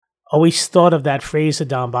always thought of that phrase of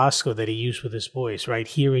Don Bosco that he used with his boys, right?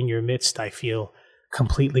 Here in your midst, I feel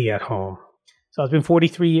completely at home. So it's been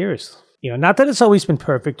 43 years. Not that it's always been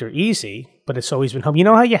perfect or easy, but it's always been home. You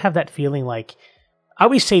know how you have that feeling like, I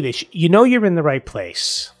always say this, you're in the right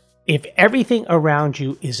place if everything around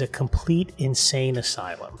you is a complete insane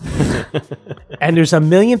asylum and there's a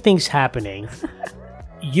million things happening,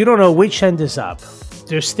 you don't know which end is up.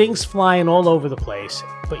 There's things flying all over the place,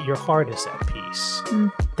 but your heart is at peace.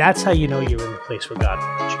 That's how you know you're in the place where God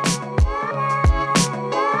wants you.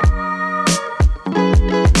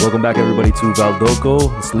 Welcome back, everybody, to Valdoco,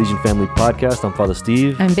 the Salesian Family Podcast. I'm Father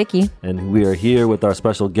Steve. I'm Vicky. And we are here with our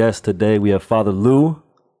special guest today. We have Father Lou.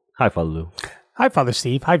 Hi, Father Lou. Hi, Father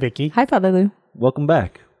Steve. Hi, Vicky. Hi, Father Lou. Welcome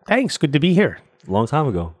back. Thanks. Good to be here. A long time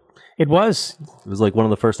ago. It was. It was like one of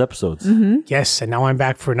the first episodes. Mm-hmm. Yes, and now I'm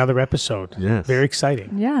back for another episode. Yes. Very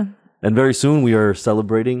exciting. Yeah. And very soon we are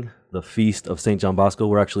celebrating the Feast of St. John Bosco.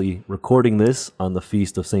 We're actually recording this on the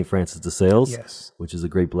Feast of St. Francis de Sales, Yes. which is a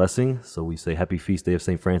great blessing. So we say Happy Feast Day of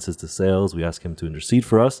St. Francis de Sales. We ask him to intercede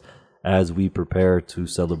for us as we prepare to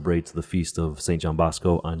celebrate the Feast of St. John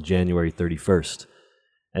Bosco on January 31st.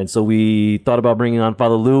 And so we thought about bringing on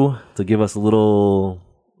Father Lou to give us a little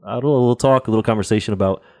talk, a little conversation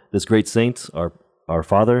about this great saint, our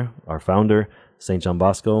father, our founder, St. John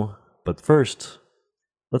Bosco. But first,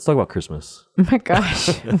 let's talk about Christmas. Oh my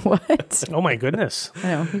gosh. What? Oh my goodness. I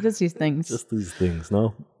know. He does these things. Just these things,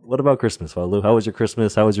 no? What about Christmas, Father Lou? How was your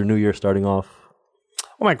Christmas? How was your New Year starting off?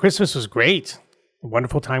 Well, my Christmas was great. A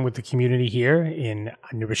wonderful time with the community here in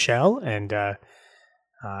New Rochelle, and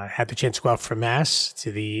had the chance to go out for Mass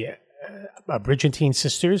to the Bridgentine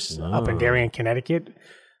Sisters up in Darien, Connecticut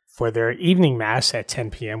for their evening Mass at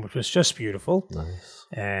 10 p.m., which was just beautiful. Nice.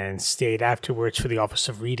 And stayed afterwards for the Office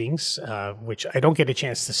of Readings, which I don't get a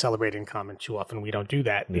chance to celebrate in common too often. We don't do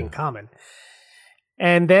that in common.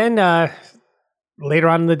 And then later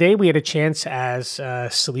on in the day, we had a chance as a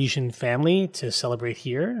Salesian family to celebrate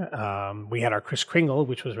here. We had our Kris Kringle,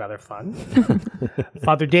 which was rather fun.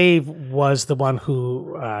 Father Dave was the one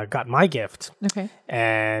who got my gift. Okay.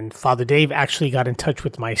 And Father Dave actually got in touch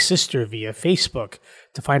with my sister via Facebook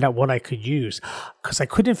to find out what I could use, because I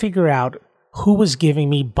couldn't figure out who was giving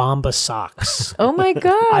me Bomba socks. Oh my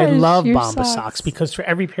gosh. I love your Bomba socks because for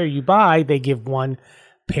every pair you buy, they give one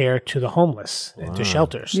pair to the homeless, to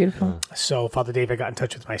shelters. Beautiful. So Father David got in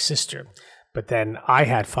touch with my sister, but then I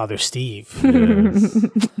had Father Steve. Yes.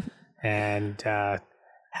 And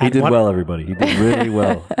He did well, everybody. He did really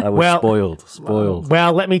well. I was spoiled.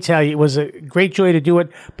 Well, let me tell you, it was a great joy to do it,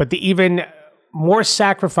 but the even more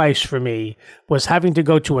sacrifice for me was having to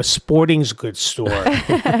go to a sporting goods store,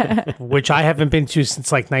 which I haven't been to since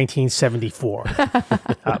like 1974.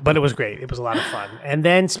 But it was great. It was a lot of fun. And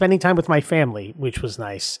then spending time with my family, which was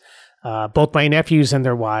nice. Both my nephews and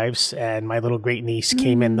their wives and my little great niece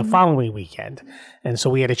came in the following weekend. And so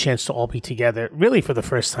we had a chance to all be together really for the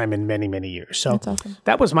first time in many, many years. So That's awesome.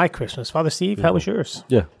 That was my Christmas. Father Steve, how was yours?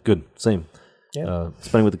 Yeah, good. Same. Yeah.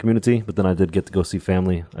 Spending with the community, but then I did get to go see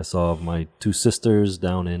family. I saw my two sisters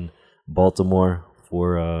down in Baltimore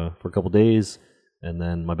for a couple days, and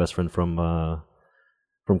then my best friend from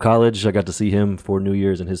college. I got to see him for New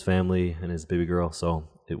Year's and his family and his baby girl. So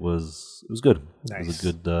it was good. Nice. It was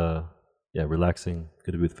a good, relaxing.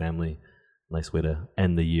 Good to be with family. Nice way to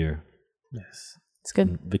end the year. Yes. It's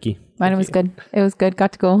good. Vicky? Mine was good. It was good.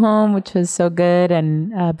 Got to go home, which was so good,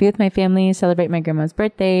 and be with my family, celebrate my grandma's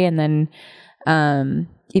birthday, and then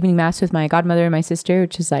evening Mass with my godmother and my sister,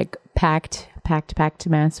 which is like packed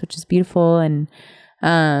Mass, which is beautiful. And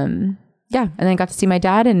and then got to see my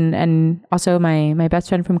dad and also my best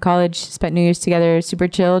friend from college. Spent New Year's together, super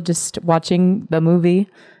chill, just watching the movie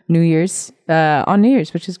New Year's on New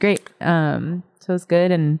Year's, which was great. So it was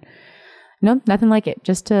good, and no, nothing like it.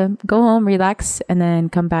 Just to go home, relax, and then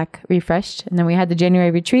come back refreshed. And then we had the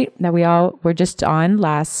January retreat that we all were just on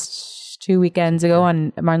last 2 weekends ago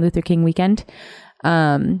on Martin Luther King weekend.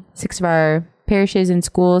 6 of our parishes and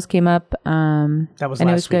schools came up. That was and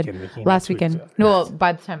last it was good. weekend. Vicky, last weekend. Well,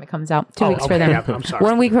 by the time it comes out, 2 weeks for them. Yeah, I'm sorry.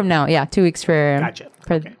 1 week from now. Yeah, 2 weeks for, Gotcha.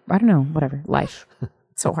 I don't know, whatever, life.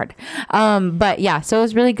 It's so hard. But yeah, so it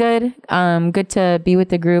was really good. Good to be with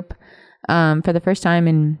the group for the first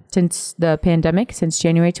time since the pandemic, since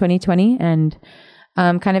January 2020, and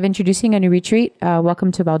kind of introducing a new retreat.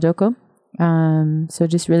 Welcome to Valdoco. So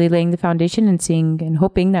just really laying the foundation and seeing and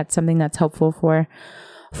hoping that's something that's helpful for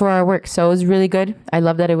our work. So it was really good. I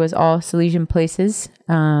love that it was all Salesian places.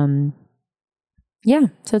 So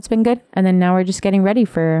it's been good. And then now we're just getting ready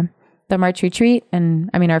for the March retreat. And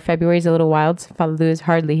I mean, our February is a little wild. Father Lou is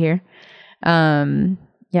hardly here.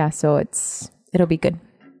 So it'll be good.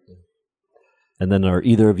 And then are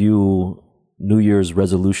either of you New Year's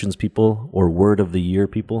resolutions people or word of the year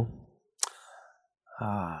people?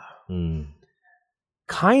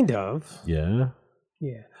 Kind of. Yeah.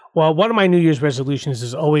 Yeah. Well, one of my New Year's resolutions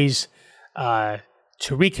is always to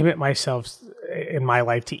recommit myself in my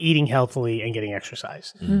life to eating healthily and getting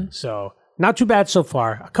exercise. So not too bad so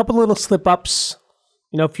far. A couple little slip ups,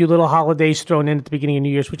 a few little holidays thrown in at the beginning of New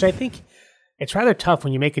Year's, which I think it's rather tough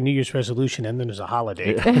when you make a New Year's resolution and then there's a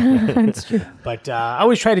holiday. That's true. But I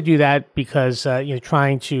always try to do that because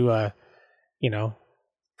trying to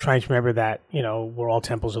remember that we're all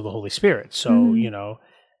temples of the Holy Spirit. So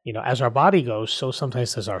as our body goes, so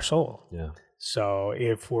sometimes does our soul. Yeah. So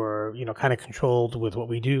if we're kind of controlled with what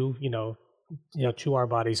we do, to our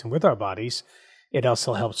bodies and with our bodies, it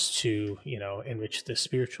also helps to enrich the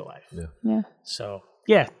spiritual life. Yeah. Yeah. So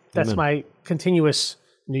that's Amen. my continuous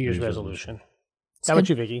New Year's resolution. How about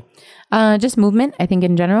you, Vicky? Just movement, I think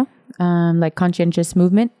in general, like conscientious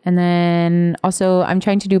movement. And then also I'm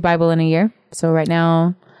trying to do Bible in a year. So right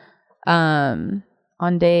now,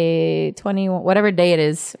 on day 20, whatever day it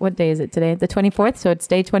is, what day is it today? The 24th. So it's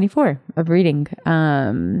day 24 of reading.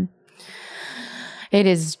 It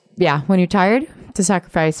is, when you're tired to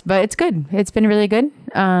sacrifice, but it's good. It's been really good.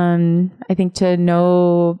 I think to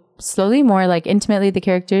know slowly more like intimately the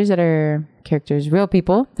real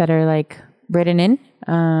people that are like written in,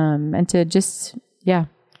 and to just,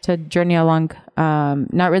 to journey along,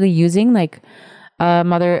 not really using like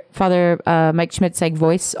Father Mike Schmidt's like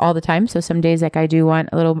voice all the time. So some days like I do want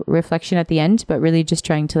a little reflection at the end, but really just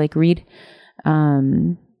trying to like read.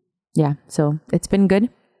 So it's been good.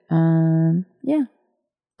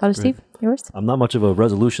 Father Steve, yours? I'm not much of a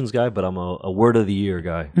resolutions guy, but I'm a word of the year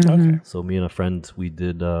guy. Okay. So me and a friend, we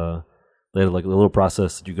did they had like a little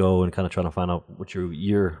process that you go and kind of trying to find out what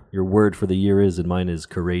your word for the year is, and mine is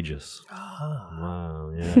courageous.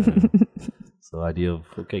 Wow, yeah. So idea of,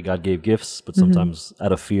 okay, God gave gifts, but sometimes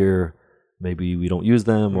out of fear, maybe we don't use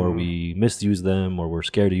them, or we misuse them, or we're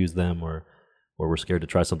scared to use them, or we're scared to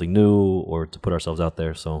try something new, or to put ourselves out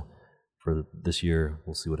there. So for this year,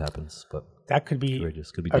 we'll see what happens. But that could be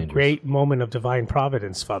courageous, could be a dangerous. great moment of divine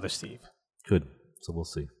providence, Father Steve. Could. So we'll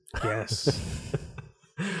see. Yes.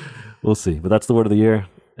 We'll see. But that's the word of the year.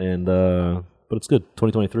 And but it's good.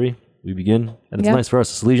 2023, we begin. And it's nice for us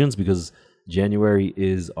as Salesians because January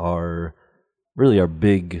is our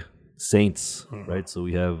big saints, right? So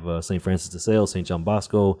we have St. Francis de Sales, St. John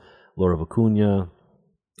Bosco, Laura of Acuna.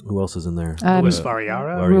 Who else is in there? Luis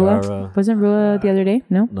Variara. Rua. Wasn't Rua the other day?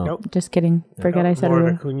 No? No. Nope. Just kidding. Forget I said Laura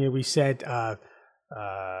Rua. of Acuna. We said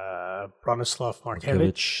Bronislav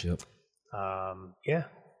Markevich. Yep.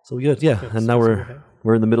 So we good, and now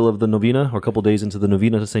we're in the middle of the novena, or a couple days into the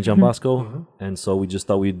novena to St. John Bosco, and so we just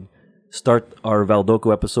thought we'd start our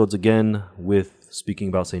Valdoco episodes again with speaking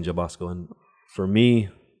about St. John Bosco. And for me,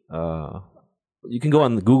 you can go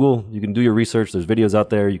on Google, you can do your research, there's videos out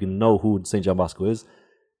there, you can know who St. John Bosco is,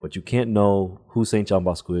 but you can't know who St. John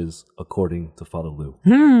Bosco is according to Father Lou.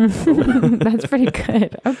 That's pretty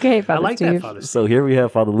good. Okay, Father I like Steve. that, Father Steve. So here we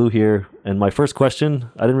have Father Lou here, and my first question,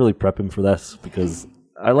 I didn't really prep him for this because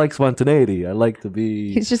I like spontaneity. I like to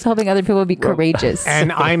be... He's just helping other people be courageous.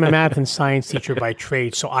 And I'm a math and science teacher by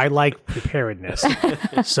trade, so I like preparedness.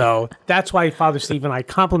 So that's why Father Steve and I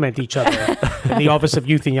complement each other in the Office of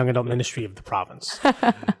Youth and Young Adult Ministry of the province.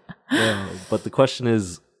 But the question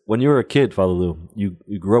is, when you were a kid, Father Lou,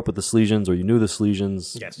 you grew up with the Salesians, or you knew the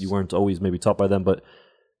Salesians. Yes. You weren't always maybe taught by them, but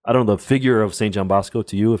I don't know, the figure of St. John Bosco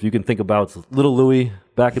to you, if you can think about little Louis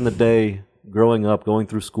back in the day, growing up, going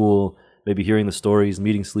through school, maybe hearing the stories,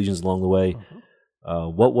 meeting Salesians along the way.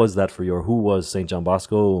 What was that for you, or who was St. John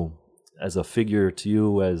Bosco as a figure to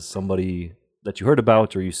you, as somebody that you heard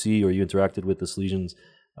about, or you see, or you interacted with the Salesians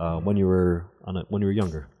when you were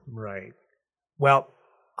younger? Right. Well,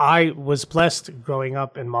 I was blessed growing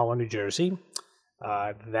up in Mahwah, New Jersey,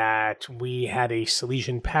 that we had a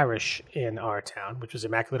Salesian parish in our town, which was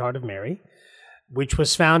Immaculate Heart of Mary, which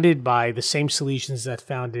was founded by the same Salesians that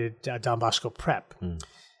founded Don Bosco Prep.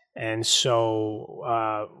 And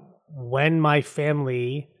so when my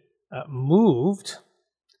family moved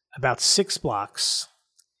about 6 blocks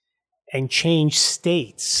and changed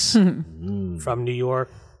states from New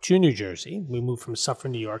York to New Jersey, we moved from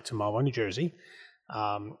Suffern, New York to Mahwah, New Jersey.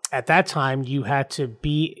 At that time, you had to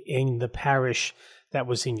be in the parish that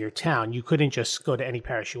was in your town. You couldn't just go to any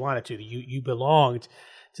parish you wanted to. You belonged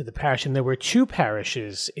to the parish, and there were 2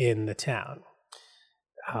 parishes in the town.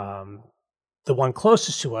 The one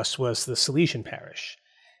closest to us was the Salesian parish.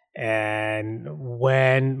 And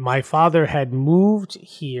when my father had moved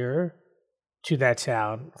here to that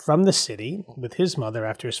town from the city with his mother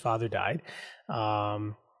after his father died,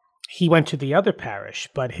 he went to the other parish,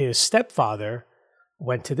 but his stepfather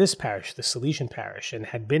went to this parish, the Salesian parish, and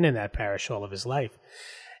had been in that parish all of his life.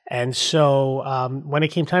 And so when it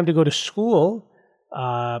came time to go to school,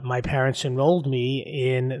 my parents enrolled me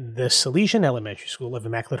in the Salesian Elementary School of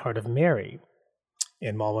Immaculate Heart of Mary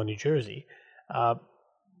in Marlborough, New Jersey.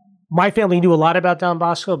 My family knew a lot about Don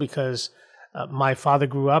Bosco because my father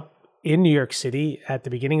grew up in New York City at the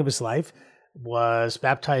beginning of his life, was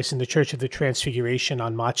baptized in the Church of the Transfiguration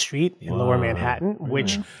on Mott Street in Lower Manhattan,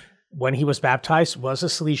 which, when he was baptized, was a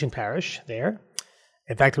Salesian parish there.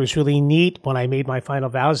 In fact, it was really neat. When I made my final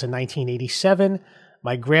vows in 1987,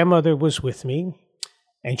 my grandmother was with me,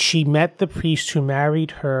 and she met the priest who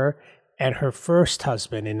married her and her first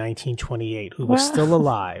husband in 1928, who was still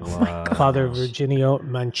alive, Father Virginio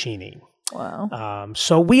Mancini. Wow.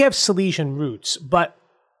 So we have Salesian roots, but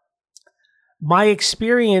my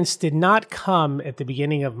experience did not come at the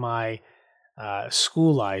beginning of my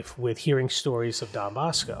school life with hearing stories of Don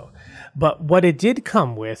Bosco. But what it did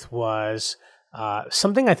come with was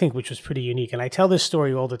something I think which was pretty unique. And I tell this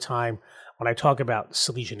story all the time when I talk about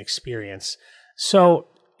Salesian experience. So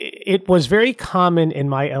it was very common in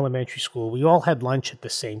my elementary school. We all had lunch at the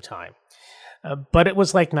same time. But it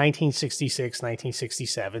was like 1966,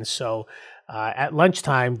 1967. So at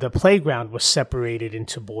lunchtime, the playground was separated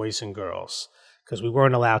into boys and girls because we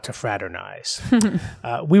weren't allowed to fraternize.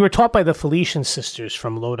 We were taught by the Felician sisters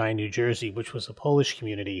from Lodi, New Jersey, which was a Polish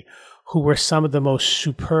community, who were some of the most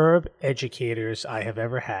superb educators I have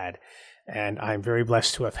ever had. And I'm very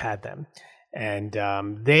blessed to have had them. And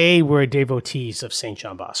they were devotees of St.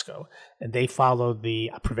 John Bosco, and they followed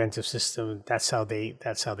the preventive system. That's how they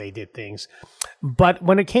did things. But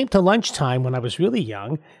when it came to lunchtime, when I was really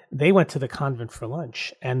young, they went to the convent for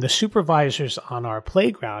lunch, and the supervisors on our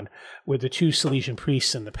playground were the two Salesian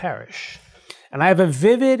priests in the parish. And I have a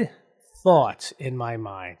vivid thought in my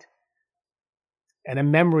mind and a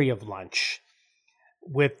memory of lunch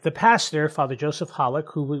with the pastor, Father Joseph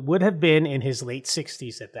Hollick, who would have been in his late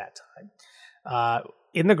 60s at that time.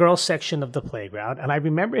 In the girls' section of the playground, and I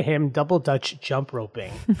remember him double Dutch jump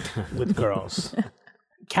roping with girls,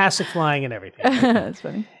 cassock flying and everything. That's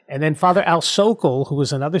funny. And then Father Al Sokol, who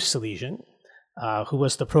was another Salesian, who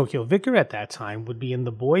was the parochial vicar at that time, would be in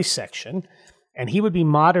the boys' section, and he would be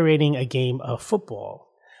moderating a game of football,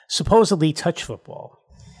 supposedly touch football.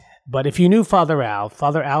 But if you knew Father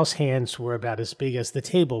Al's hands were about as big as the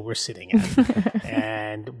table we're sitting at.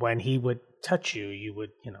 And when he would touch you, you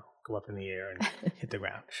would, go up in the air and hit the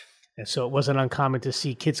ground. And so it wasn't uncommon to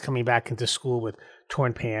see kids coming back into school with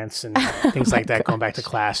torn pants and things like that, going back to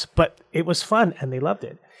class. But it was fun, and they loved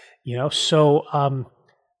it. So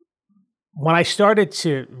when I started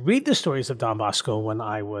to read the stories of Don Bosco when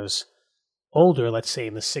I was older, let's say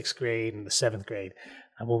in the 6th grade and the 7th grade,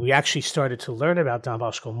 when we actually started to learn about Don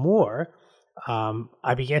Bosco more,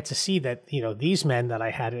 I began to see that, these men that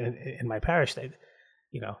I had in my parish, they,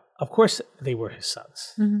 of course they were his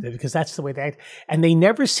sons, because that's the way they act. And they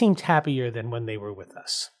never seemed happier than when they were with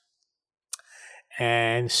us.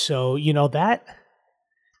 And so, that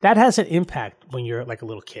has an impact when you're like a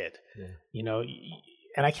little kid,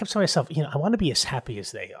 and I kept telling myself, I want to be as happy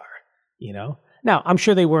as they are, Now, I'm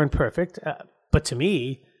sure they weren't perfect, but to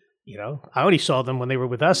me, I only saw them when they were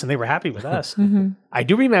with us, and they were happy with us. I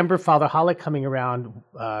do remember Father Hollick coming around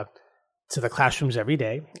to the classrooms every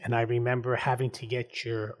day, and I remember having to get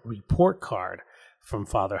your report card from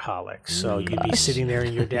Father Hollick. So you'd be sitting there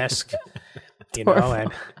in your desk, and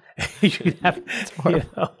you'd have,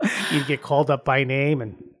 you'd get called up by name,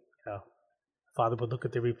 and Father would look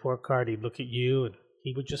at the report card, he'd look at you, and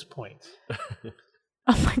he would just point.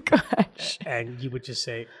 Oh my gosh! And you would just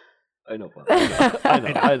say, I know, Father.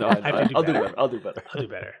 I know. I'll do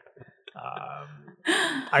better.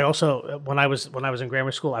 I also, when I was in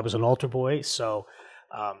grammar school, I was an altar boy. So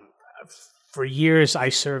for years, I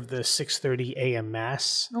served the 6:30 a.m.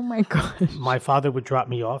 Mass. Oh my gosh! My father would drop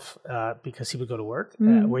me off because he would go to work.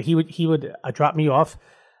 Where he would drop me off,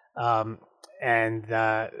 and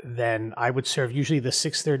then I would serve usually the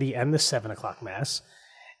 6:30 and the 7 o'clock Mass.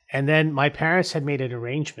 And then my parents had made an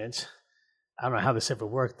arrangement, I don't know how this ever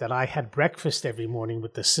worked, that I had breakfast every morning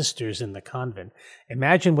with the sisters in the convent.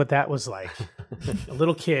 Imagine what that was like. A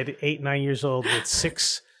little kid, 8, 9 years old, with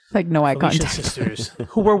 6 no eye contact sisters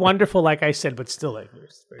who were wonderful, like I said, but still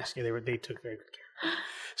very scary. They took very good care.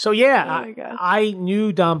 So yeah, I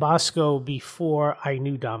knew Don Bosco before I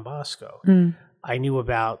knew Don Bosco. I knew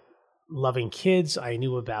about loving kids. I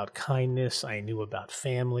knew about kindness. I knew about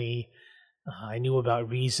family. I knew about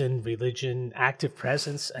reason, religion, active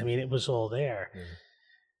presence. I mean, it was all there.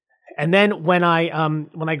 And then when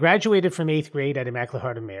I graduated from 8th grade at Immaculate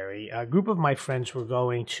Heart of Mary, a group of my friends were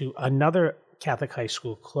going to another Catholic high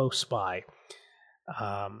school close by.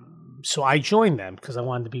 So I joined them because I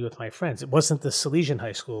wanted to be with my friends. It wasn't the Salesian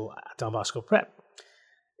High School, Don Bosco Prep.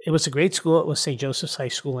 It was a great school. It was St. Joseph's High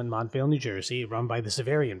School in Montvale, New Jersey, run by the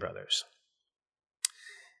Zavarian brothers.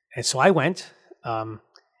 And so I went,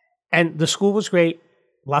 and the school was great.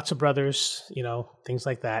 Lots of brothers, things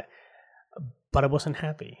like that. But I wasn't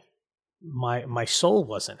happy. My soul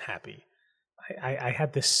wasn't happy. I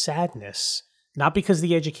had this sadness, not because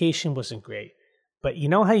the education wasn't great, but you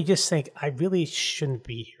know how you just think, I really shouldn't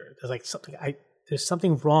be here. There's like there's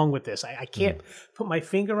something wrong with this. I can't put my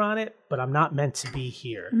finger on it, but I'm not meant to be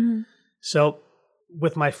here. Mm. So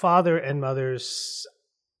with my father and mother's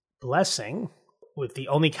blessing, with the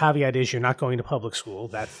only caveat is you're not going to public school,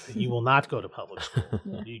 that you will not go to public school.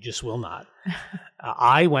 Yeah. You just will not.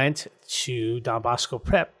 I went to Don Bosco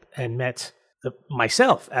Prep and met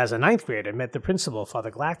myself as a 9th grader, met the principal,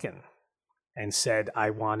 Father Glacken, and said I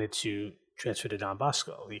wanted to transfer to Don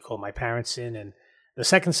Bosco. He called my parents in, and the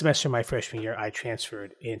second semester of my freshman year, I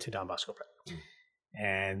transferred into Don Bosco Prep.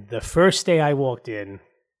 And the first day I walked in,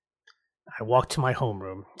 I walked to my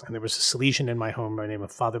homeroom, and there was a Salesian in my homeroom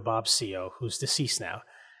named Father Bob Seo, who's deceased now.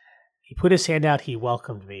 He put his hand out, he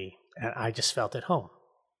welcomed me, and I just felt at home.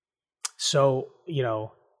 So,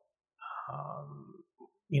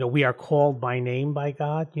 we are called by name by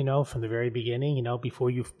God, from the very beginning.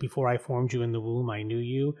 Before I formed you in the womb, I knew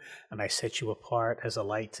you, and I set you apart as a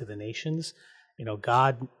light to the nations.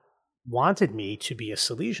 God wanted me to be a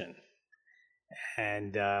Salesian.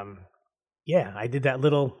 And, I did that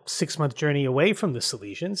little 6-month journey away from the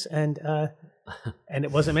Salesians, and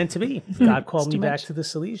it wasn't meant to be. God called me back to the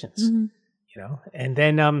Salesians, and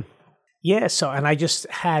then, and I just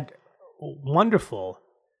had wonderful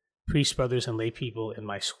priest brothers and lay people in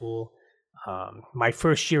my school. My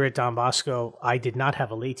first year at Don Bosco, I did not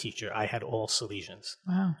have a lay teacher. I had all Salesians.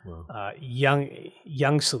 Wow.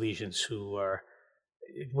 Young Salesians who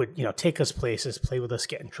would take us places, play with us,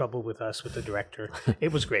 get in trouble with us, with the director.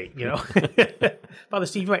 It was great, Father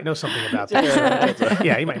Steve, you might know something about that.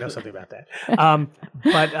 Yeah, you might know something about that.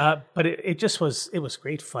 But it was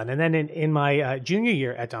great fun. And then in my junior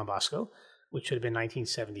year at Don Bosco, which would have been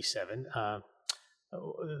 1977,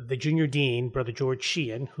 the junior dean, Brother George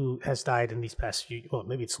Sheehan, who has died in these past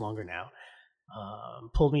maybe it's longer now,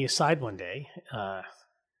 pulled me aside one day.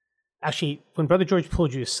 Actually, when Brother George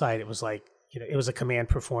pulled you aside, it was like, it was a command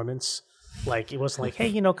performance. Like, it wasn't like,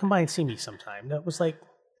 hey, come by and see me sometime. No, it was like,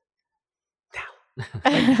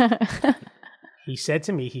 now. He said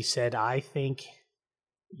to me, I think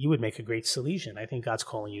you would make a great Salesian. I think God's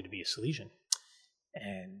calling you to be a Salesian.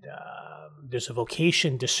 And there's a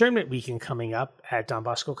vocation discernment weekend coming up at Don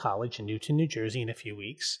Bosco College in Newton, New Jersey in a few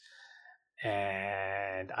weeks.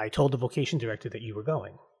 And I told the vocation director that you were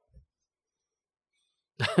going.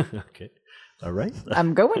 Okay. All right.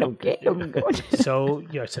 I'm going. Okay. I'm going. So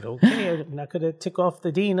I said, okay, I'm not going to tick off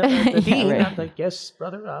the dean. Right. I'm like, yes,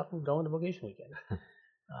 brother, I'm going to vocation weekend.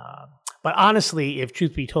 But honestly, if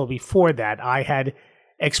truth be told, before that, I had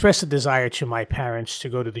expressed a desire to my parents to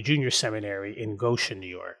go to the junior seminary in Goshen, New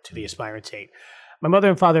York, to the aspirantate. My mother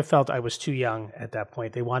and father felt I was too young at that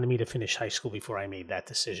point. They wanted me to finish high school before I made that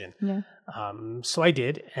decision. Yeah. So I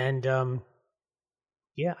did. And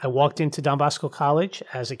I walked into Don Bosco College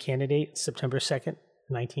as a candidate September 2nd,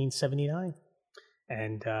 1979.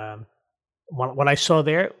 And what I saw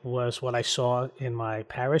there was what I saw in my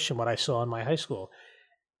parish and what I saw in my high school.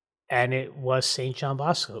 And it was St. John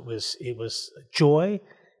Bosco. It was joy,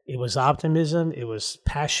 it was optimism, it was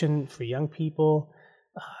passion for young people.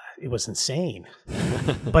 It was insane,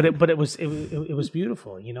 but it was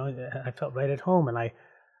beautiful. I felt right at home, and I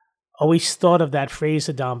always thought of that phrase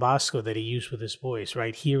of Don Bosco that he used with his boys.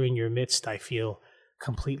 Right here in your midst, I feel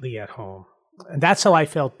completely at home, and that's how I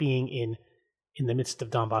felt being in the midst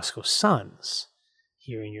of Don Bosco's sons.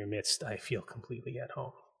 Here in your midst, I feel completely at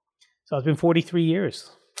home. So it's been 43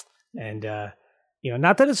 years. And,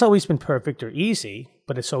 not that it's always been perfect or easy,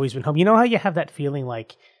 but it's always been home. You know how you have that feeling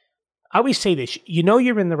like, I always say this,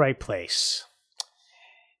 you're in the right place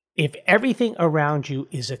if everything around you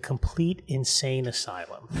is a complete insane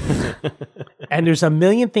asylum and there's a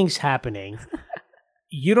million things happening,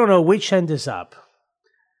 you don't know which end is up.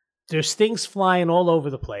 There's things flying all over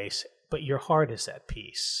the place, but your heart is at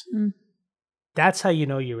peace. Mm. That's how you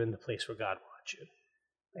know you're in the place where God wants you.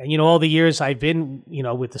 And, all the years I've been,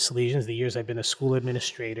 with the Salesians, the years I've been a school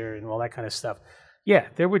administrator and all that kind of stuff. Yeah,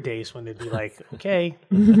 there were days when they'd be like, okay,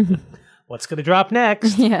 what's going to drop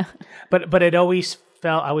next? Yeah. But I always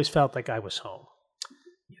felt like I was home.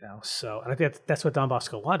 So and I think that's what Don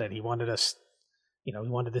Bosco wanted. He wanted us, he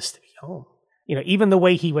wanted this to be home. Even the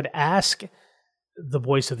way he would ask the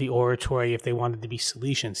boys of the oratory if they wanted to be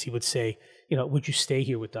Salesians, he would say, would you stay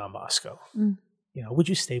here with Don Bosco? Would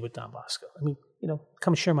you stay with Don Bosco? I mean,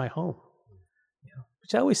 come share my home,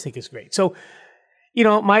 which I always think is great. So,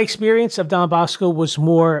 my experience of Don Bosco was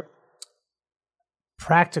more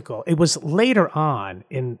practical. It was later on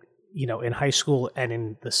in high school and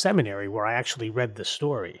in the seminary where I actually read the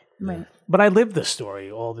story. Right. But I lived the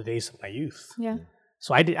story all the days of my youth. Yeah.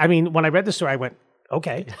 So when I read the story, I went,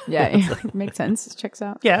 okay. Yeah, makes sense. It checks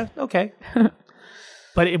out. Yeah, okay.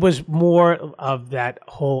 But it was more of that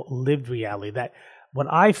whole lived reality that what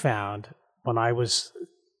I found when I was,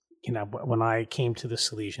 when I came to the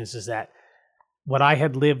Salesians is that what I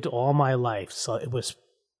had lived all my life, so it was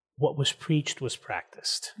what was preached was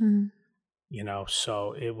practiced.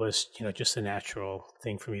 So it was, just a natural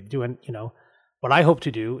thing for me to do. And, what I hope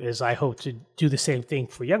to do is I hope to do the same thing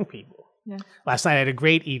for young people. Yeah. Last night I had a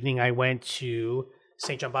great evening. I went to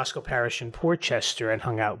St. John Bosco Parish in Portchester and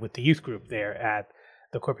hung out with the youth group there at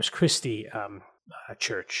the Corpus Christi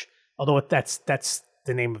church. Although that's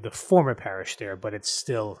the name of the former parish there, but it's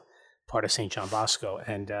still part of St. John Bosco.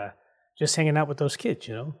 And just hanging out with those kids,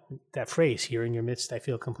 that phrase, here in your midst, I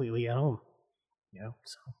feel completely at home.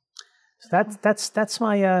 So that's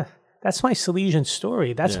my Salesian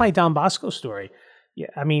story. That's my Don Bosco story. Yeah,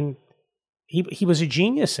 I mean, he was a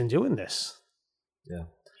genius in doing this. Yeah,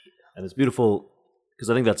 and it's beautiful because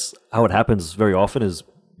I think that's how it happens very often is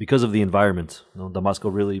because of the environment. Don Bosco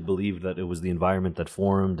really believed that it was the environment that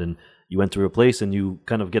formed, and you enter a place and you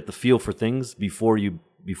kind of get the feel for things before you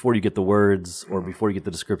get the words or before you get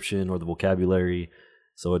the description or the vocabulary.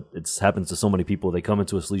 So it happens to so many people. They come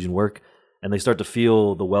into a Salesian work and they start to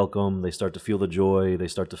feel the welcome, they start to feel the joy, they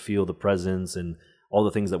start to feel the presence and all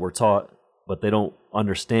the things that we're taught, but they don't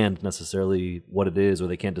understand necessarily what it is or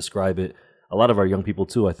they can't describe it. A lot of our young people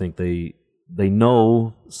too, I think they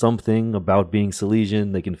know something about being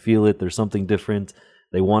Salesian, they can feel it, there's something different,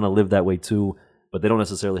 they want to live that way too, but they don't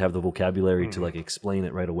necessarily have the vocabulary to like explain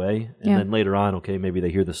it right away. And then later on, okay, maybe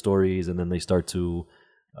they hear the stories and then they start to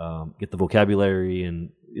get the vocabulary and,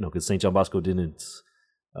 because St. John Bosco didn't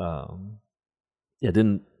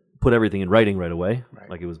put everything in writing right away. Right.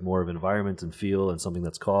 Like it was more of environment and feel and something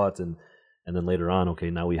that's caught. And then later on, okay,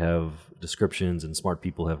 now we have descriptions and smart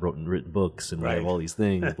people have written books and we have all these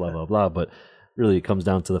things, blah, blah, blah. But really it comes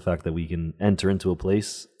down to the fact that we can enter into a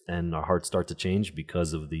place and our hearts start to change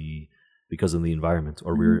because of the environment,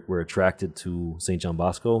 or we're attracted to St. John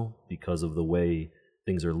Bosco because of the way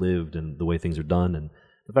things are lived and the way things are done. And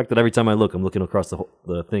the fact that every time I'm looking across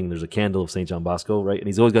the thing, there's a candle of St. John Bosco, right? And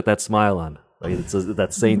he's always got that smile on, right? It's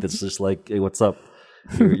that saint that's just like, hey, what's up?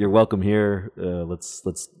 You're welcome here. Let's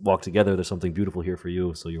walk together. There's something beautiful here for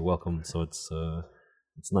you, so you're welcome. So it's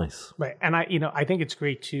nice, right? And I think it's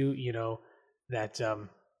great too. That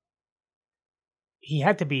he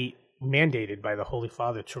had to be mandated by the Holy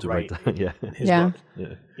Father to write his book.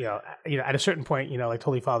 Yeah. At a certain point, like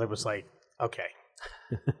Holy Father was like, okay,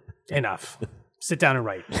 enough. Sit down and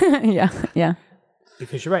write. Yeah.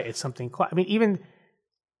 Because you're right. It's something. I mean, even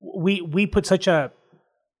we put such an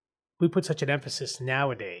emphasis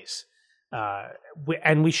nowadays,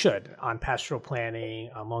 and we should, on pastoral planning,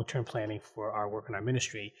 on long-term planning for our work in our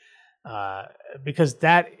ministry, because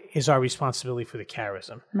that is our responsibility for the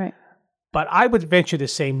charism. Right. But I would venture to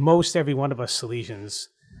say most every one of us Salesians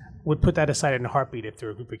would put that aside in a heartbeat if there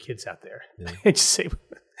were a group of kids out there. Yeah. And just say,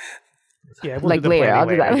 we'll like later, I'll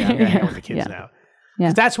do that later. I'm going to hang out with the kids now.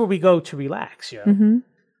 Because that's where we go to relax, So anyway.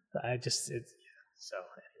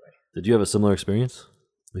 Did you have a similar experience,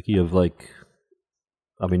 Vicky, of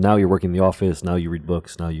now you're working in the office, now you read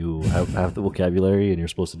books, now you have the vocabulary and you're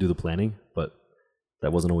supposed to do the planning, but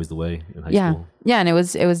that wasn't always the way in high school? Yeah, and it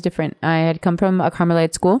was different. I had come from a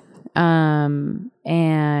Carmelite school. And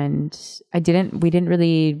we didn't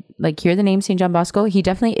really hear the name St. John Bosco. He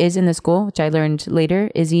definitely is in the school, which I learned later.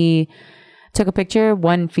 Izzy took a picture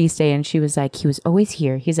one feast day and she was like, he was always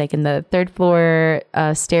here. He's like in the third floor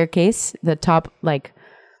staircase, the top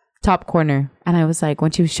corner. And I was like,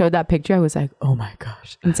 when she showed that picture, I was like, oh my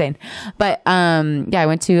gosh, insane. But I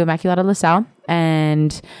went to Immaculata LaSalle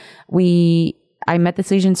and I met the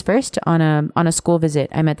Salesians first on a school visit.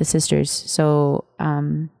 I met the sisters. So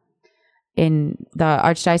in the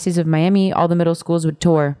Archdiocese of Miami, all the middle schools would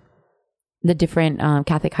tour the different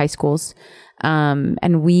Catholic high schools.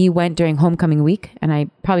 And we went during homecoming week. And I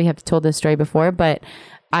probably have told this story before, but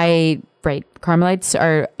Carmelites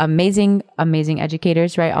are amazing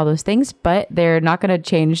educators, right? All those things, but they're not going to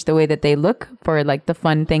change the way that they look for like the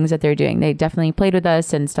fun things that they're doing. They definitely played with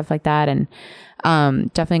us and stuff like that, and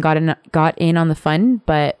definitely got in on the fun.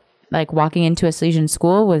 But like walking into a Salesian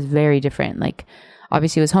school was very different. Like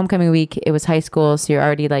obviously it was homecoming week, it was high school, so you're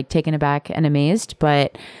already like taken aback and amazed.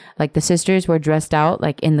 But like the sisters were dressed out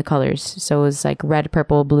like in the colors, so it was like red,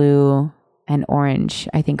 purple, blue, and orange,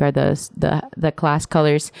 I think are the class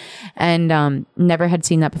colors, and never had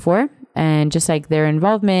seen that before. And just like their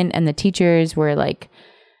involvement, and the teachers were like,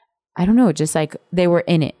 I don't know, just like they were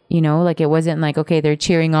in it, you know, like it wasn't like, okay, they're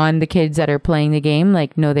cheering on the kids that are playing the game.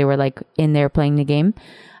 Like, no, they were like in there playing the game.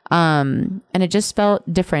 And it just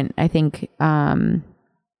felt different. I think,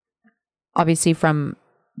 obviously from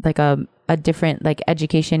like a different like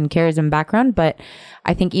education charism background, but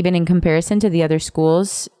I think even in comparison to the other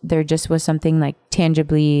schools, there just was something like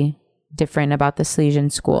tangibly different about the Salesian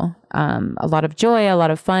school. A lot of joy, a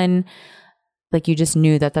lot of fun. Like you just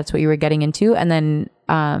knew that that's what you were getting into. And then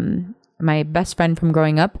my best friend from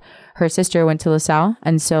growing up, her sister went to LaSalle,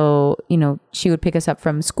 and so you know she would pick us up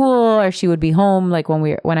from school, or she would be home like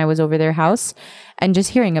when I was over their house, and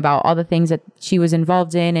just hearing about all the things that she was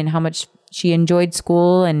involved in and how much she enjoyed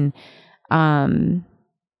school. And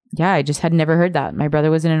yeah, I just had never heard that. My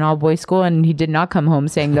brother was in an all-boys school and he did not come home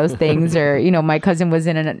saying those things. Or, you know, my cousin was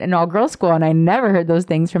in an all-girls school and I never heard those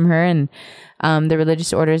things from her, and the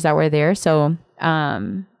religious orders that were there. So,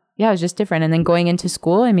 yeah, it was just different. And then going into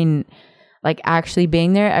school, I mean, like actually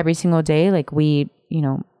being there every single day, like we, you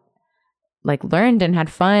know, like learned and had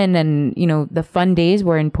fun, and, you know, the fun days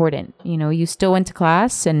were important. You know, you still went to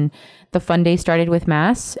class, and the fun day started with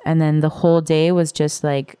mass, and then the whole day was just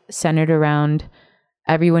like centered around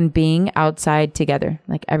everyone being outside together.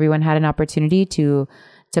 Like everyone had an opportunity to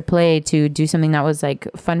play, to do something that was like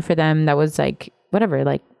fun for them, that was like whatever,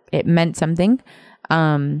 like it meant something.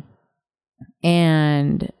 And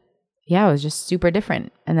yeah, it was just super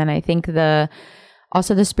different. And then I think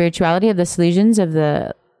also the spirituality of the Salesians, of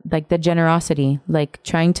the generosity, like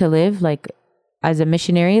trying to live like as a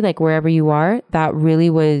missionary, like wherever you are, that really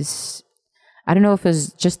was, I don't know if it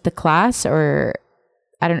was just the class, or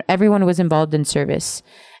everyone was involved in service.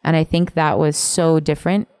 And I think that was so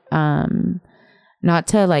different. Not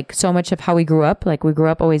to like so much of how we grew up, like we grew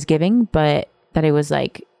up always giving, but that it was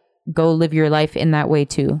like, go live your life in that way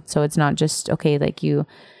too. So it's not just, okay, like you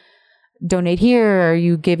donate here or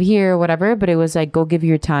you give here or whatever, but it was like, go give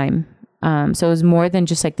your time. So it was more than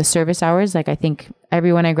just like the service hours. Like I think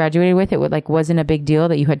everyone I graduated with, wasn't a big deal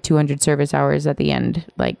that you had 200 service hours at the end.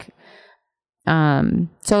 Like,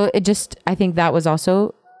 so it just, I think that was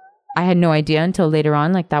also, I had no idea until later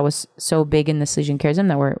on, like that was so big in the Salesian charism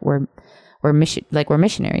that we're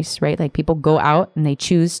missionaries, right? Like people go out and they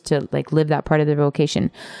choose to like live that part of their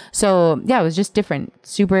vocation. So yeah, it was just different.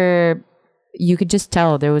 Super, you could just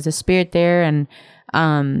tell there was a spirit there. And,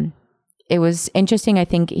 it was interesting, I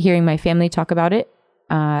think, hearing my family talk about it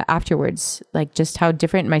afterwards, like just how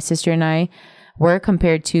different my sister and I were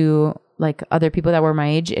compared to like other people that were my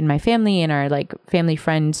age in my family, in our like family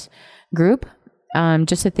friends group.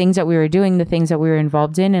 Just the things that we were doing, the things that we were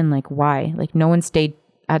involved in, and like why. Like no one stayed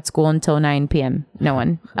at school until 9 p.m. No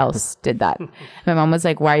one else did that. My mom was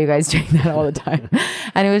like, why are you guys doing that all the time?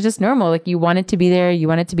 And it was just normal. Like you wanted to be there, you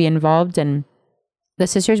wanted to be involved, and the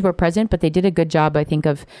sisters were present, but they did a good job, I think,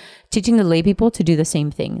 of teaching the lay people to do the same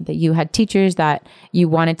thing. That you had teachers that you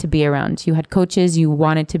wanted to be around. You had coaches you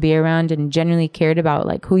wanted to be around, and genuinely cared about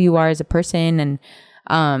like who you are as a person.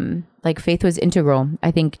 And like faith was integral. I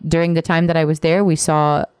think during the time that I was there, we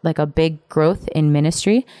saw like a big growth in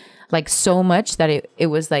ministry, like so much that it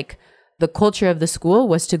was like the culture of the school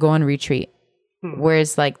was to go on retreat.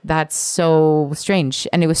 Whereas like that's so strange,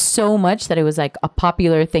 and it was so much that it was like a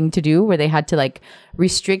popular thing to do, where they had to like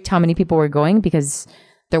restrict how many people were going because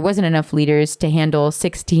there wasn't enough leaders to handle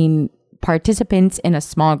 16 participants in a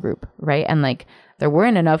small group, right? And like there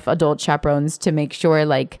weren't enough adult chaperones to make sure,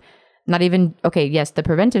 like, not even, okay, yes, the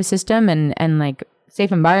preventive system and like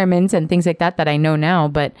safe environments and things like that I know now,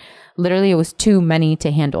 but literally it was too many to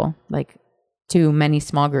handle, like too many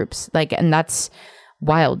small groups, like, and that's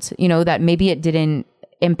wild, you know, that maybe it didn't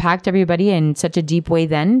impact everybody in such a deep way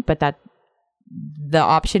then, but that the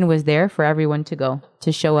option was there for everyone to go,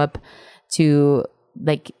 to show up, to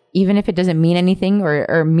like, even if it doesn't mean anything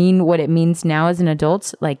or mean what it means now as an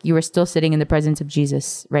adult, like you were still sitting in the presence of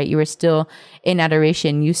Jesus, right? You were still in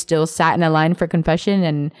adoration. You still sat in a line for confession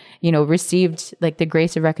and, you know, received like the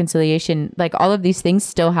grace of reconciliation. Like all of these things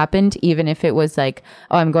still happened, even if it was like,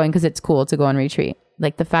 oh, I'm going because it's cool to go on retreat.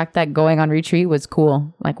 Like the fact that going on retreat was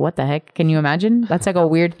cool. Like, what the heck? Can you imagine? That's like a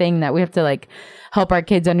weird thing that we have to like help our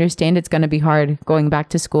kids understand. It's going to be hard going back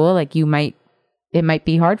to school. Like it might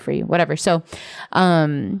be hard for you, whatever. So,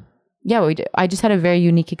 yeah, I just had a very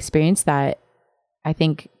unique experience that I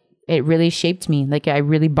think it really shaped me. Like I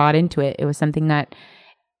really bought into it. It was something that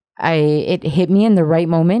it hit me in the right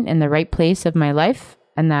moment, in the right place of my life,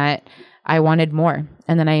 and that I wanted more.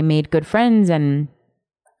 And then I made good friends, and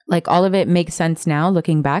like all of it makes sense now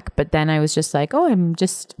looking back. But then I was just like, oh,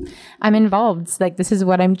 I'm involved. Like this is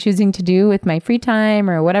what I'm choosing to do with my free time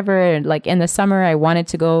or whatever. And like in the summer, I wanted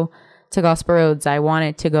to go to Gospel Roads. I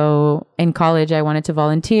wanted to go in college. I wanted to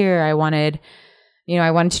volunteer. I wanted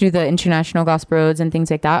to do the international Gospel Roads and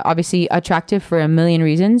things like that. Obviously attractive for a million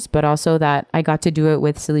reasons, but also that I got to do it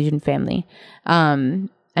with Salesian family. And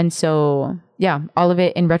so, yeah, all of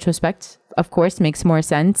it in retrospect, of course, makes more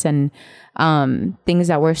sense. And things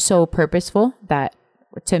that were so purposeful that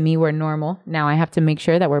to me were normal. Now I have to make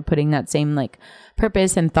sure that we're putting that same like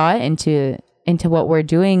purpose and thought into what we're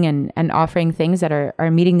doing and offering things that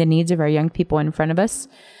are meeting the needs of our young people in front of us.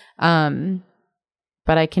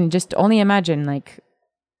 But I can just only imagine, like,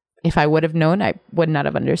 if I would have known, I would not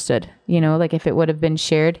have understood, like if it would have been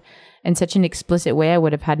shared in such an explicit way, I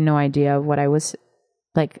would have had no idea of what I was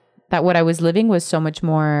like, that what I was living was so much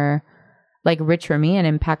more like rich for me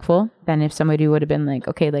and impactful than if somebody would have been like,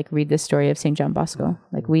 okay, like read this story of St. John Bosco.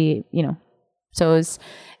 Like so it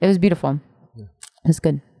was beautiful. Yeah. It was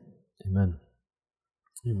good. Amen.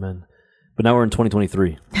 But now we're in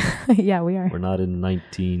 2023. Yeah, we are. We're not in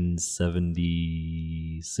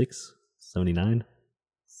 1976, 79.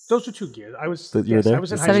 Those were 2 years. I was there? I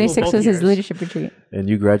was in high 76 school both was his years. leadership retreat. And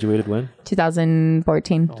you graduated when?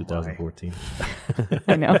 2014. 2014.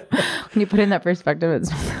 I know. When you put in that perspective,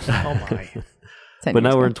 it's Oh my. But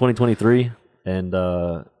now we're in 2023, and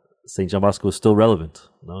St. John Bosco is still relevant.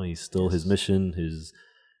 No, he's still his mission, his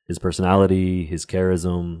personality, his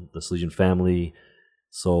charism, the Salesian family.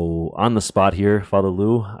 So on the spot here, Father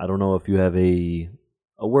Lou, I don't know if you have a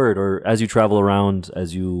word, or as you travel around,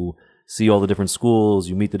 as you see all the different schools,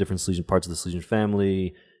 you meet the different Salesian parts of the Salesian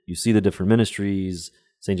family, you see the different ministries.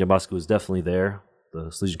 St. John Bosco is definitely there. The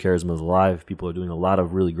Salesian charisma is alive. People are doing a lot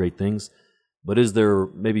of really great things. But is there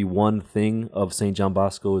maybe one thing of St. John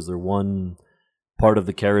Bosco? Is there one part of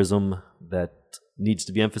the charism that needs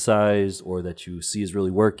to be emphasized, or that you see is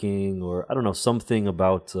really working, or I don't know, something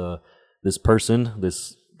about this person,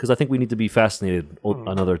 because I think we need to be fascinated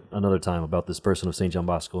another time about this person of St. John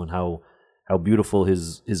Bosco and how beautiful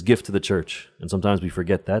his gift to the church. And sometimes we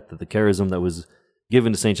forget that the charism that was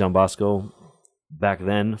given to St. John Bosco back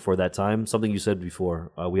then for that time, something you said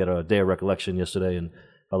before. We had a day of recollection yesterday, and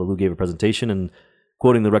Father Lou gave a presentation and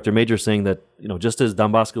quoting the Rector Major saying that, just as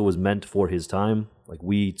Don Bosco was meant for his time, like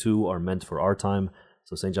we too are meant for our time.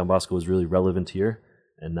 So St. John Bosco is really relevant here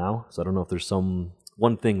and now. So I don't know if there's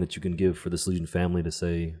one thing that you can give for the Salesian family to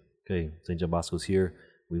say, okay, St. John Bosco's here,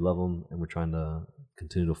 we love him, and we're trying to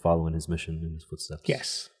continue to follow in his mission, in his footsteps.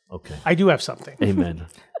 Yes. Okay. I do have something. Amen.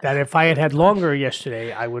 That if I had had longer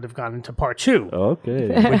yesterday, I would have gone into part 2.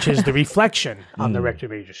 Okay. Which is the reflection on the Rector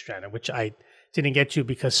Major strand, which I didn't get to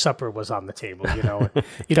because supper was on the table. You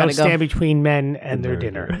don't stand between men and their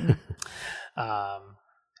dinner.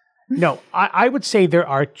 No, I would say there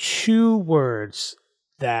are 2 words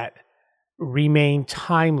that remain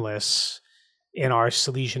timeless in our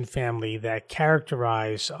Salesian family that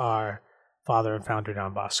characterize our father and founder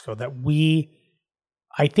Don Bosco that we,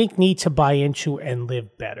 I think, need to buy into and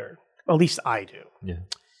live better. At least I do. Yeah.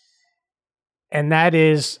 And that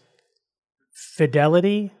is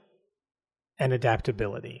fidelity and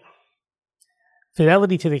adaptability.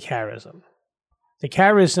 Fidelity to the charism. The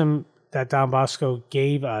charism that Don Bosco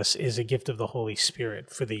gave us is a gift of the Holy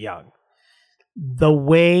Spirit for the young. The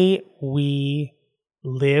way we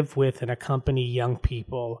live with and accompany young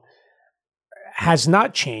people has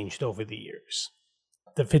not changed over the years.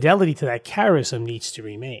 The fidelity to that charism needs to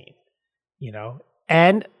remain,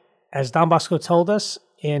 And as Don Bosco told us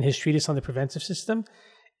in his treatise on the preventive system,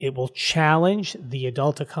 it will challenge the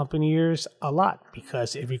adult accompaniers a lot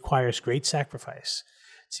because it requires great sacrifice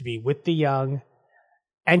to be with the young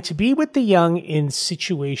and to be with the young in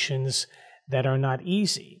situations that are not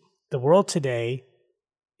easy. The world today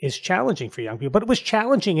is challenging for young people, but it was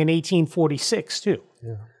challenging in 1846 too,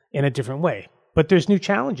 in a different way. But there's new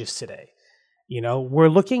challenges today. We're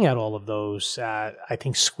looking at all of those, I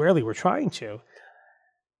think squarely we're trying to.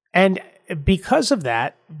 And because of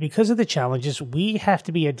that, because of the challenges, we have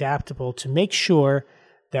to be adaptable to make sure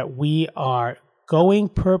that we are going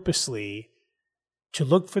purposely to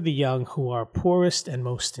look for the young who are poorest and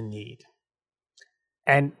most in need.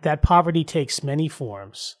 And that poverty takes many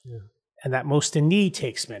forms, and that most in need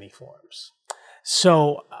takes many forms.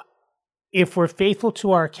 So if we're faithful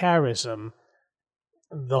to our charism,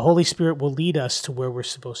 the Holy Spirit will lead us to where we're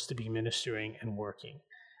supposed to be ministering and working.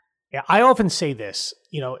 Yeah, I often say this,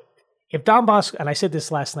 if Don Bosco, and I said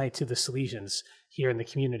this last night to the Salesians here in the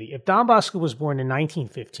community, if Don Bosco was born in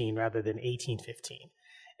 1915 rather than 1815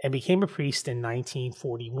 and became a priest in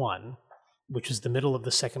 1941, which was the middle of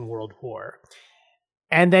the Second World War,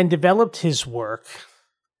 and then developed his work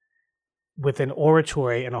with an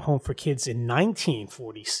oratory and a home for kids in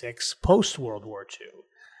 1946, post-World War II,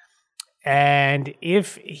 and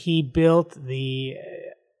if he built the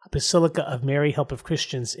Basilica of Mary, Help of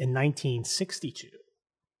Christians in 1962,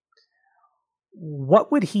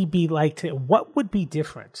 what would he be like today? What would be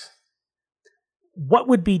different? What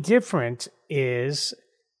would be different is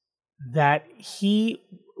that he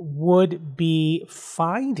would be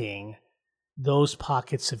finding those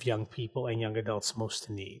pockets of young people and young adults most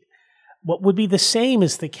in need. What would be the same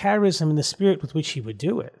is the charism and the spirit with which he would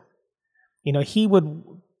do it. He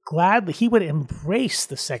would embrace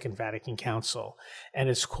the Second Vatican Council and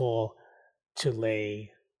its call to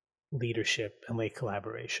lay leadership and lay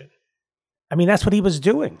collaboration. I mean, that's what he was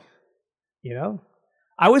doing, I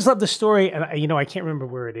always love the story, and I can't remember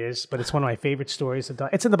where it is, but it's one of my favorite stories.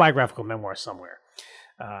 It's in the biographical memoir somewhere.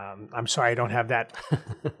 I'm sorry I don't have that,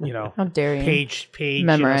 How dare you? page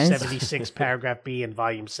 76, paragraph B in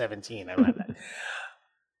volume 17. I don't have that.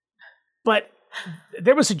 But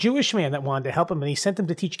there was a Jewish man that wanted to help him, and he sent him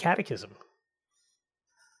to teach catechism.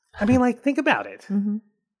 I mean, think about it. Mm-hmm.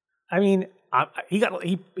 I mean,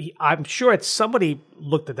 I'm sure somebody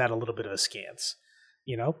looked at that a little bit of askance,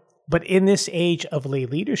 But in this age of lay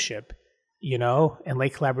leadership, and lay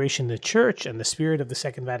collaboration in the church and the spirit of the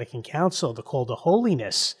Second Vatican Council, the call to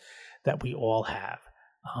holiness that we all have,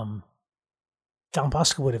 Don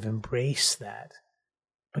Bosco would have embraced that,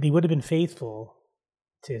 but he would have been faithful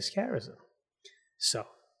to his charism. So,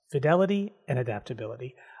 fidelity and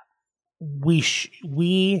adaptability.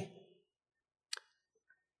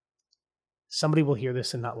 Somebody will hear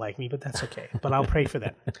this and not like me, but that's okay. But I'll pray for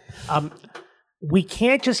them. We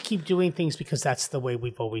can't just keep doing things because that's the way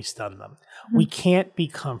we've always done them. Mm-hmm. We can't be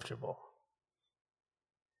comfortable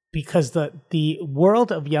because the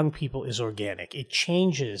world of young people is organic. It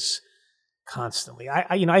changes constantly.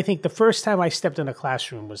 I think the first time I stepped in a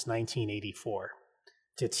classroom was 1984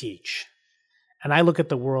 to teach. And I look at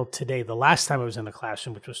the world today, the last time I was in a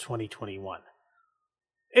classroom, which was 2021.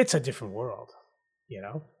 It's a different world,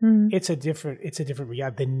 Mm-hmm. It's a different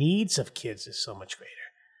reality. The needs of kids is so much greater.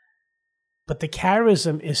 But the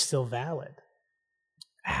charism is still valid.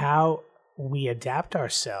 How we adapt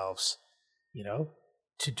ourselves,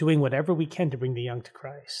 to doing whatever we can to bring the young to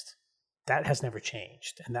Christ. That has never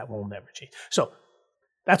changed, and that will never change. So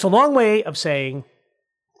that's a long way of saying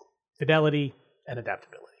fidelity and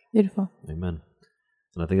adaptability. Beautiful. Amen.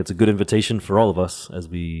 And I think it's a good invitation for all of us as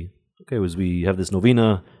we have this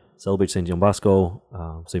novena, celebrate St. John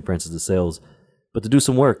Bosco, St. Francis de Sales, but to do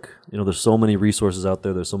some work. There's so many resources out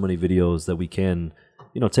there. There's so many videos that we can,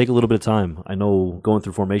 take a little bit of time. I know going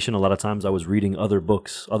through formation, a lot of times I was reading other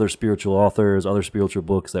books, other spiritual authors, other spiritual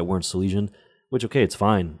books that weren't Salesian, which, okay, it's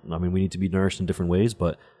fine. I mean, we need to be nourished in different ways,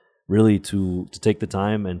 but really to take the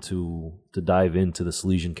time and to dive into the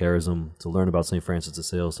Salesian charism, to learn about St. Francis de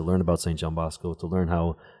Sales, to learn about St. John Bosco, to learn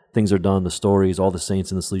how things are done, the stories, all the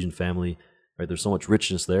saints in the Salesian family, right? There's so much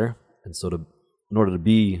richness there. And so in order to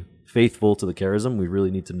be faithful to the charism, we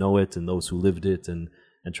really need to know it and those who lived it and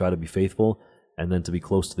try to be faithful, and then to be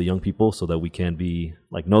close to the young people so that we can be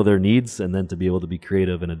know their needs, and then to be able to be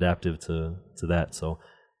creative and adaptive to that. So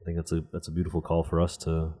I think that's a beautiful call for us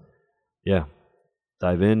to,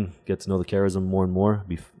 dive in, get to know the charism more and more,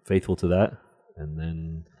 be faithful to that, and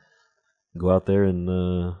then go out there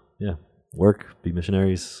and work, be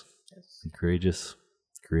missionaries, be courageous,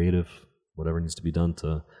 creative, whatever needs to be done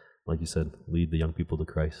to, like you said, lead the young people to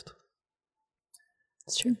Christ.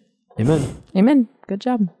 It's true. Amen. Amen. Good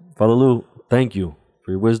job. Father Lou, thank you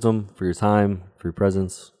for your wisdom, for your time, for your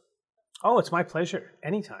presence. Oh, it's my pleasure.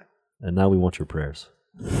 Anytime. And now we want your prayers.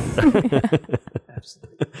 Absolutely. So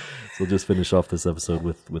we'll just finish off this episode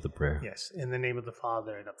with a prayer. Yes. In the name of the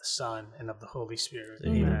Father, and of the Son, and of the Holy Spirit.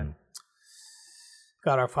 Amen.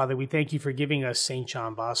 God our Father, we thank you for giving us St.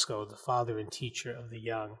 John Bosco, the father and teacher of the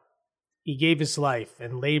young. He gave his life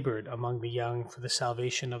and labored among the young for the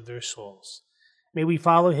salvation of their souls. May we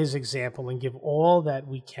follow his example and give all that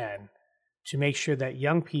we can to make sure that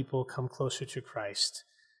young people come closer to Christ.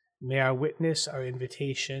 May our witness, our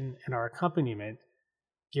invitation, and our accompaniment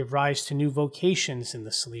give rise to new vocations in the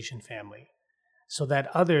Salesian family, so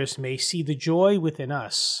that others may see the joy within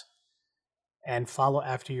us and follow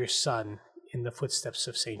after your Son in the footsteps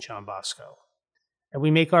of St. John Bosco. And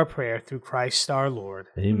we make our prayer through Christ our Lord.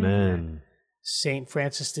 Amen. St.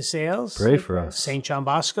 Francis de Sales, Pray for us. St. John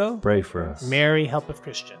Bosco, Pray for us. Mary, help of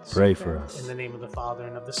Christians. Pray for us. In the name of the Father,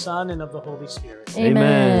 and of the Son, and of the Holy Spirit.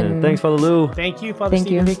 Amen. Thanks, Father Lou. Thank you, Father Thank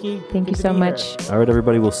Steve and you. Vicky. Thank you Good to so be here. much. All right,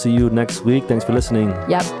 everybody. We'll see you next week. Thanks for listening.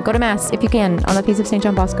 Yep. Go to Mass if you can on the Feast of St.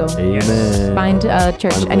 John Bosco. Amen. Find a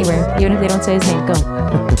church Find a place. anywhere, even if they don't say his name. Go.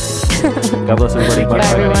 God bless everybody.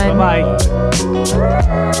 Bye, everyone. Bye-bye.